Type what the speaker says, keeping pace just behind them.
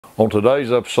On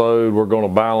today's episode, we're going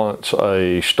to balance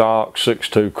a stock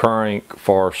 6.2 crank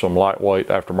for some lightweight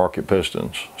aftermarket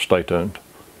pistons. Stay tuned.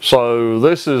 So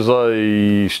this is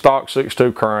a stock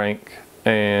 6.2 crank,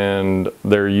 and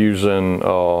they're using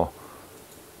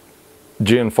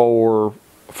Gen 4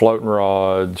 floating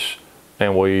rods,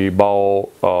 and we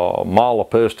bought a Mala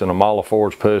piston, a Mala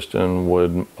forged piston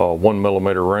with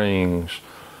 1mm rings.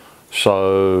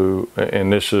 So,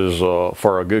 and this is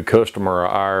for a good customer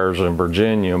of ours in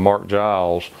Virginia, Mark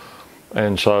Giles.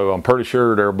 And so I'm pretty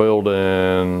sure they're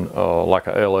building like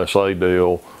a LSA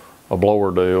deal, a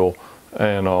blower deal.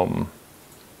 And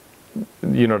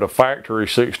you know, the factory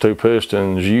 6.2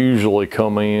 pistons usually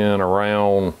come in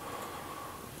around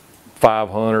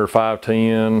 500,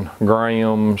 510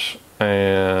 grams,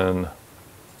 and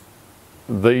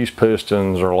these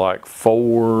pistons are like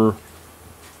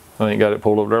I ain't got it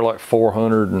pulled up. They're like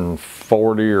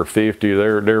 440 or 50.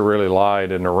 They're really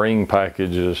light, and the ring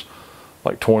package is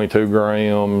like 22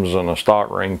 grams, and a stock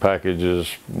ring package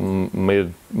is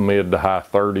mid to high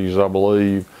 30s, I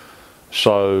believe.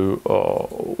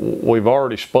 So we've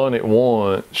already spun it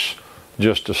once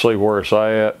just to see where it's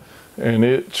at, and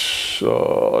it's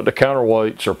the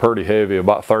counterweights are pretty heavy,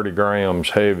 about 30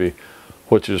 grams heavy,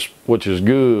 which is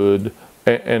good.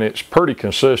 And it's pretty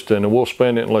consistent, and we'll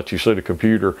spin it and let you see the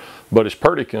computer, but it's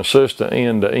pretty consistent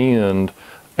end to end,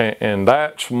 and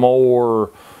that's more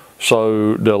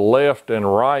so the left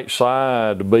and right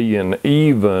side being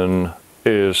even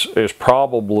is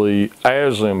probably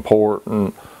as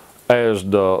important as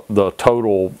the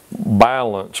total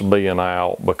balance being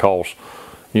out, because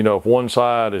you know, if one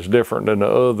side is different than the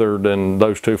other, then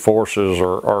those two forces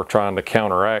are trying to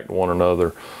counteract one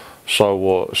another. So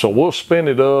we'll spin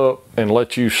it up and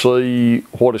let you see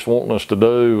what it's wanting us to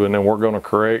do, and then we're going to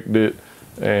correct it,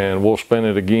 and we'll spin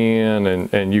it again,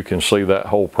 and you can see that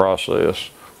whole process.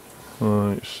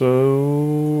 All right,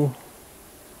 so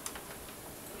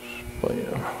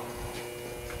spin.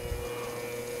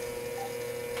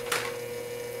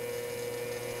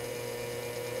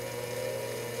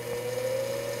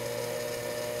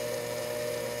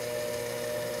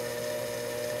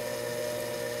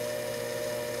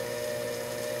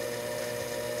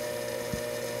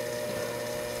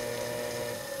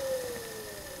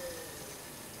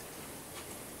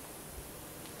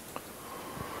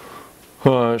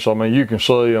 Alright, so I mean, you can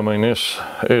see, I mean, it's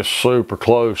super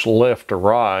close left to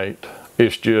right.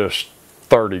 It's just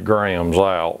 30 grams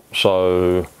out.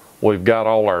 So we've got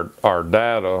all our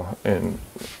data, and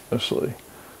let's see.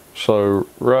 So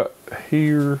right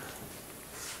here,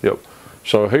 yep.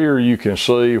 So here you can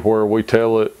see where we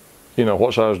tell it, you know,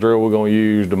 what size drill we're going to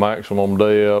use, the maximum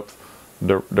depth,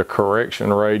 the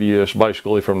correction radius,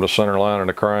 basically from the center line of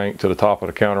the crank to the top of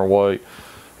the counterweight,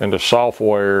 and the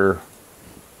software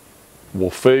will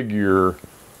figure,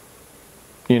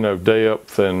 you know,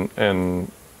 depth and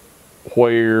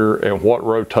where and what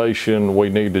rotation we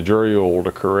need to drill to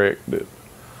correct it.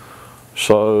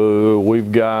 So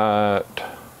we've got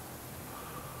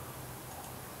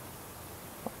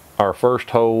our first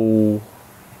hole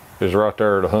is right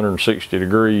there at 160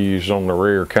 degrees on the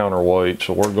rear counterweight,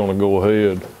 so we're going to go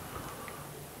ahead.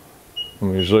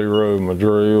 Let me zero my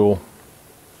drill.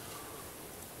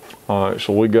 Alright,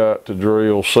 so we got to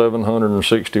drill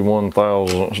 761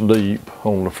 thousandths deep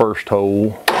on the first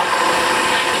hole.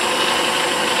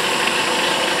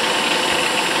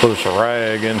 Put us a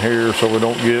rag in here so we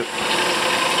don't get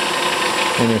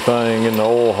anything in the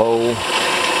oil hole.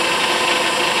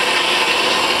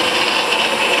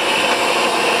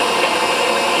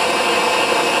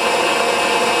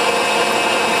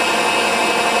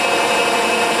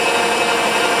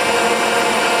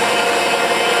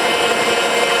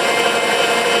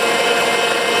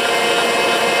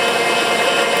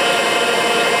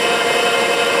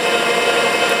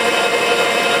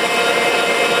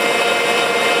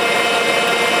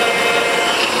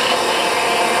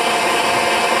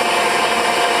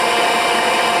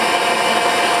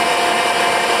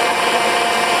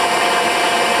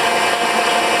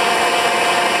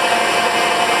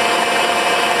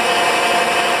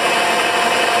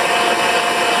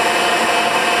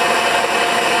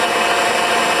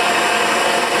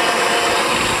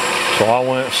 So I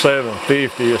went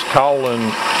 750. It's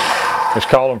calling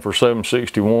for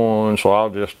 761, so I'll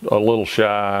just a little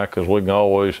shy, because we can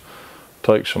always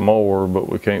take some more, but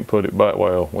we can't put it back.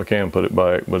 Well, we can put it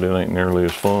back, but it ain't nearly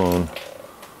as fun.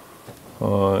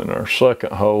 And our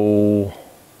second hole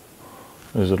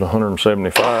is at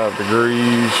 175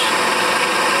 degrees.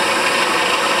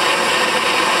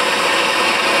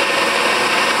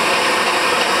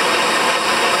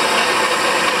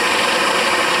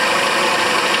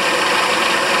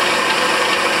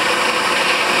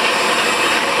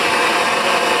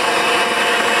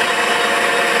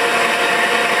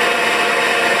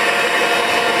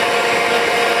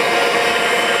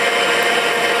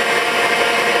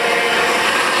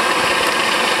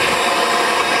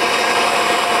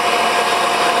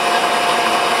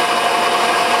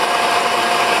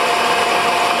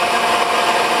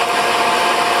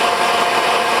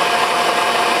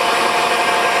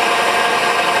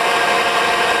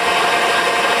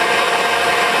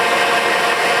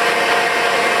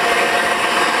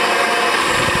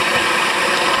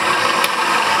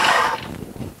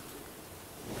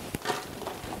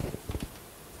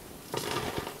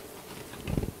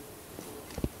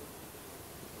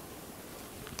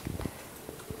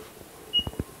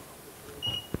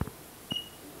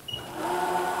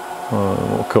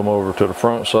 We'll come over to the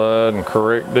front side and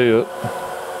correct it.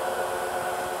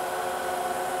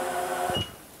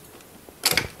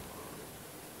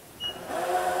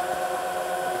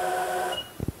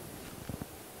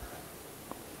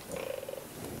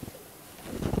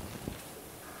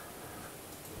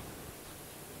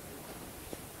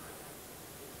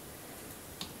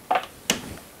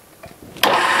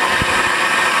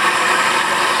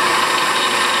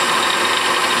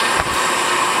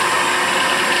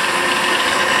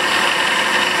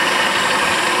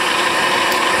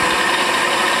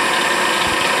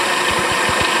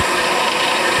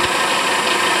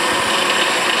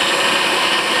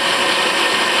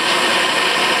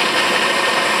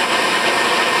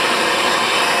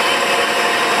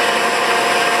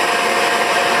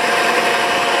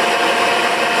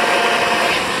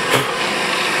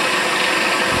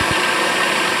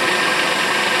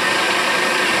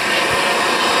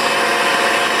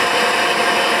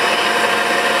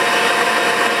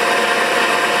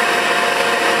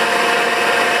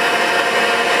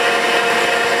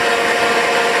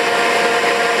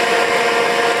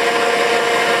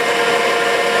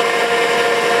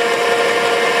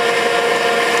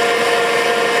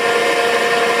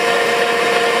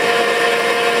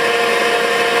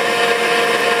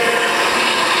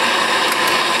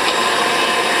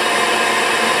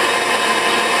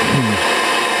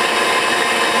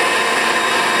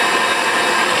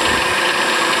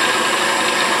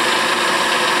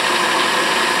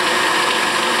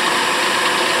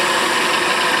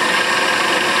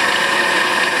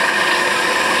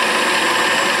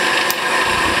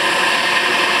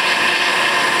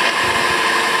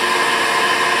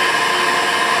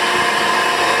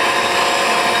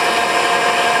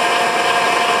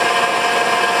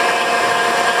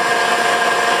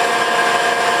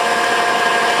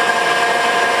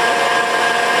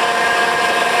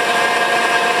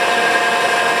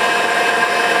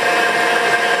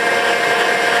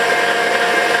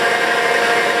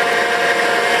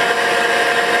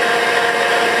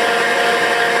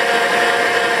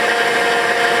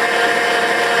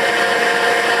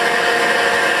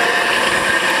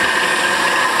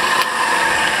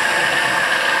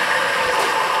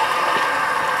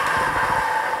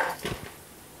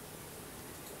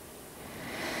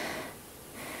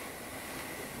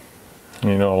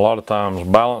 You know, a lot of times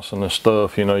balancing this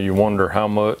stuff, you know, you wonder how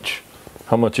much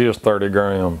is 30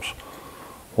 grams.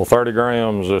 Well, 30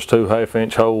 grams is 2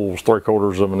 1/2-inch holes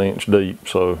 3/4 of an inch deep.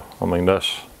 So, I mean,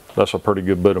 that's a pretty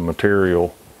good bit of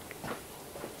material.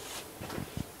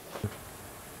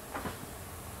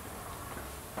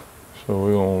 So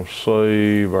we're going to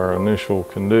save our initial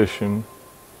condition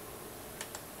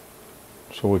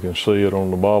so we can see it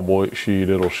on the bob weight sheet.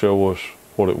 It'll show us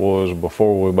what it was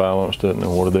before we balanced it and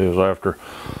then what it is after.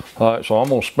 All right, so I'm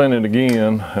going to spin it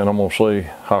again and I'm going to see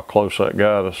how close that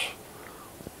got us.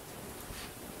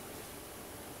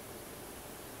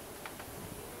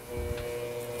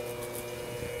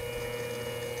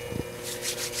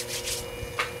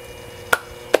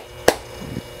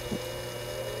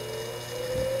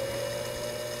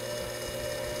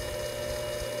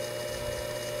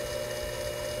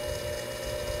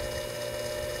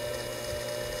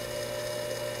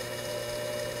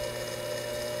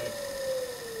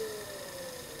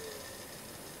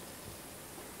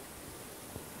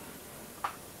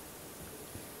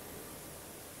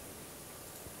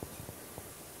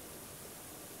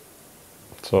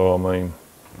 So I mean,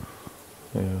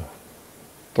 yeah,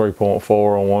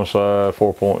 3.4 on one side,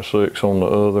 4.6 on the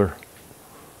other.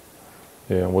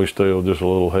 Yeah, we still just a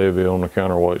little heavy on the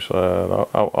counterweight side.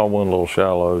 I went a little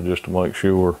shallow just to make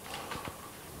sure.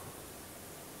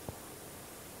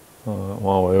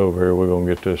 While we're over here, we're gonna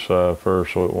get this side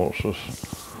first, so it wants us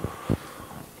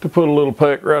to put a little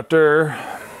peck right there.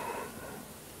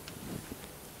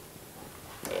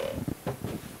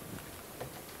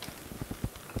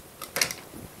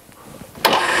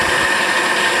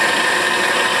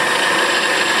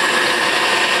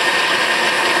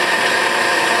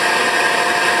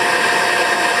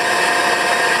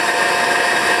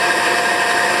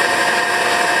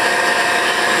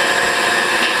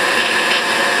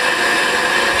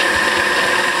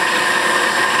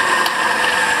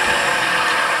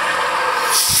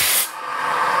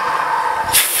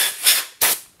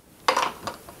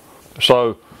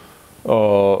 So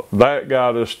that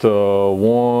got us to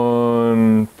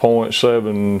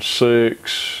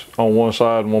 1.76 on one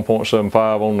side and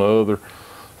 1.75 on the other.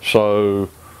 So,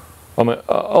 I mean,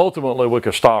 ultimately we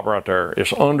could stop right there.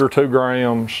 It's under 2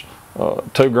 grams.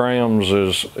 2 grams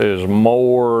is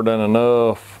more than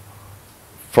enough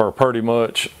for pretty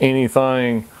much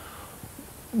anything.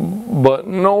 but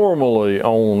normally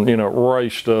on, you know,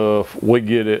 race stuff, we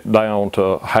get it down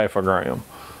to 1/2 gram.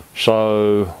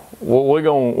 So we're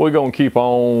gonna keep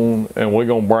on, and we're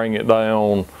gonna bring it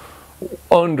down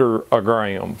under 1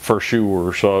 gram for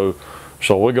sure. So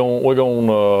we're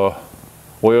gonna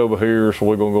way over here, so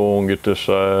we're gonna go and get this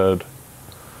side.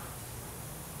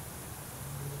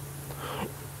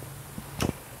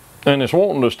 And it's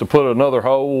wanting us to put another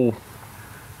hole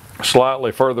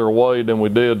slightly further away than we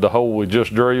did the hole we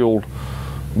just drilled,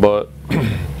 but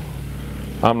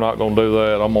I'm not going to do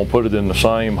that. I'm going to put it in the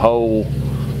same hole,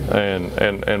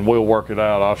 and we'll work it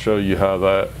out. I'll show you how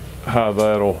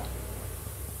that'll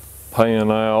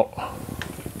pan out.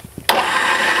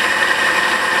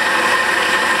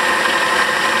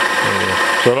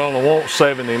 So it only wants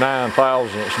 79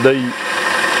 thousandths deep.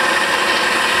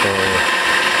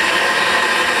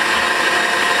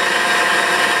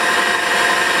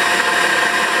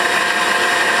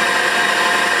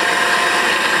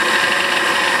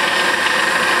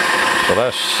 So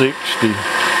that's 60.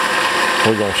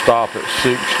 We're going to stop at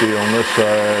 60 on this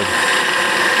side.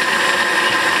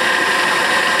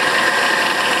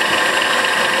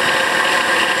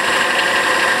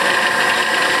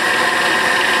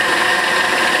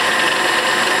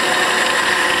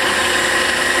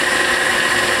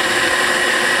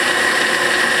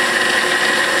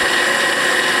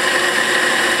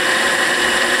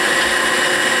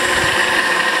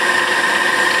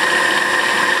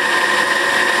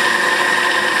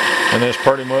 And it's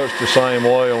pretty much the same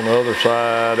way on the other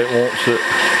side. It wants it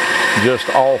just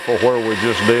off of where we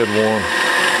just did one.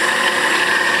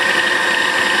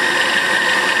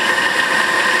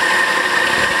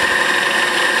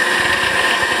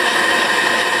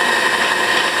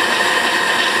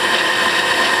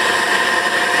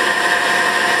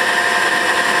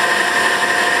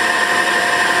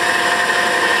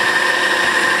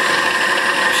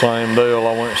 Same deal,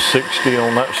 I went 60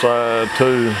 on that side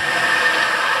too.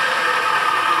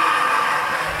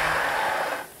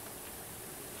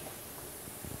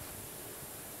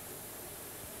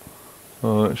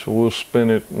 Alright, so we'll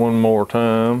spin it one more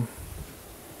time,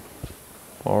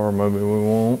 or maybe we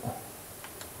won't.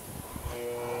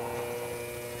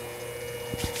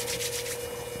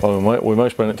 Well, we may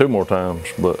spin it 2 more times,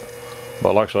 but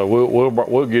like I said,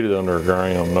 we'll get it under 1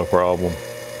 gram, no problem.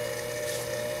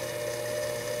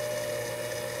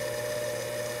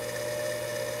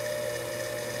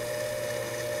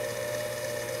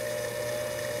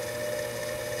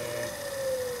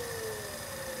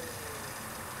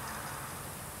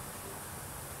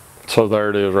 So there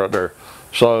it is right there.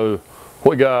 So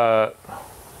we got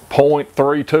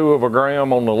 0.32 of a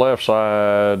gram on the left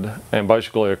side and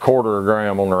basically 1/4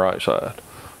 gram on the right side.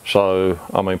 So,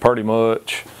 I mean, pretty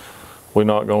much we're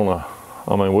not gonna,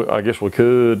 I mean, I guess we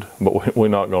could, but we're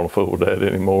not gonna fool with that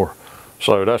anymore.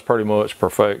 So that's pretty much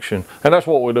perfection. And that's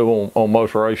what we do on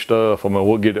most race stuff. I mean,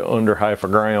 we'll get it under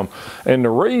 1/2 gram. And the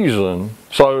reason,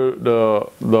 so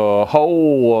the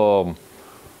whole,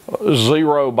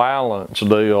 zero balance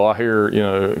deal, I hear, you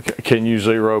know, can you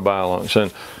zero balance,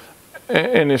 and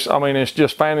it's, I mean, it's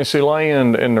just fantasy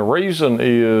land. And the reason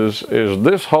is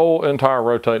this whole entire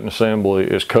rotating assembly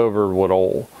is covered with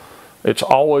oil. It's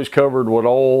always covered with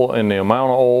oil, and the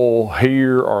amount of oil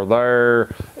here or there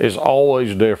is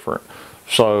always different.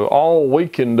 So all we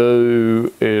can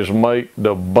do is make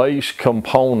the base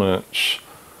components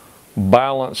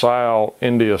balance out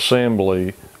in the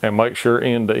assembly and make sure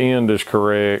end to end is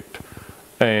correct,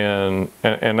 and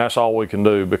that's all we can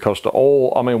do, because the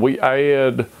oil, I mean, we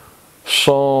add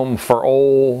some for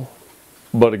oil,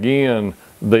 but again,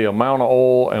 the amount of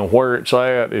oil and where it's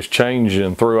at is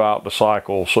changing throughout the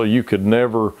cycle. So you could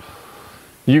never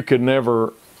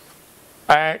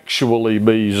actually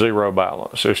be zero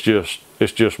balance. It's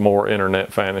just more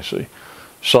internet fantasy.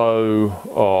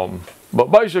 So but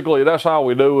basically that's how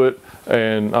we do it.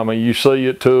 And I mean, you see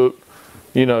it took,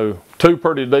 you know, 2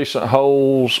 pretty decent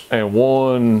holes and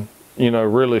 1, you know,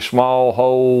 really small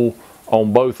hole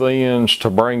on both ends to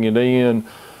bring it in.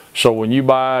 So when you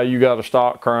buy, you got a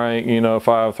stock crank, you know,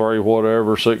 5.3,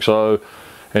 whatever, 6.0,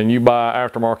 and you buy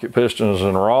aftermarket pistons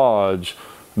and rods,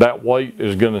 that weight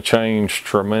is going to change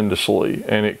tremendously,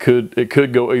 and it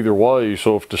could go either way.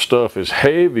 So if the stuff is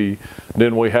heavy,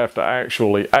 then we have to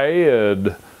actually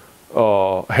add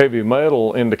heavy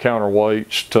metal into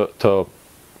counterweights to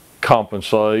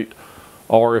compensate.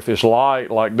 Or if it's light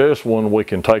like this one, we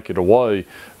can take it away.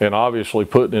 And obviously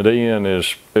putting it in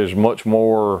is much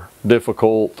more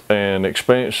difficult and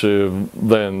expensive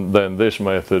than this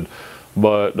method.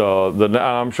 But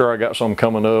I'm sure I got some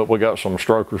coming up. We got some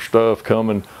stroker stuff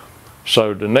coming.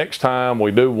 So the next time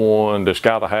we do one that's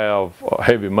got to have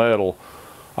heavy metal,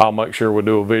 I'll make sure we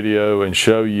do a video and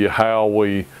show you how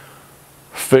we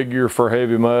figure for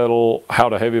heavy metal, how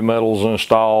the heavy metal's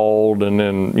installed, and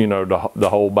then, you know, the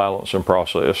whole balancing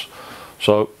process.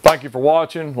 So thank you for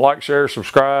watching. Like, share,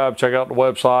 subscribe. Check out the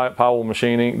website,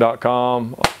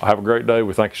 powellmachininc.com. Have a great day.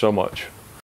 We thank you so much.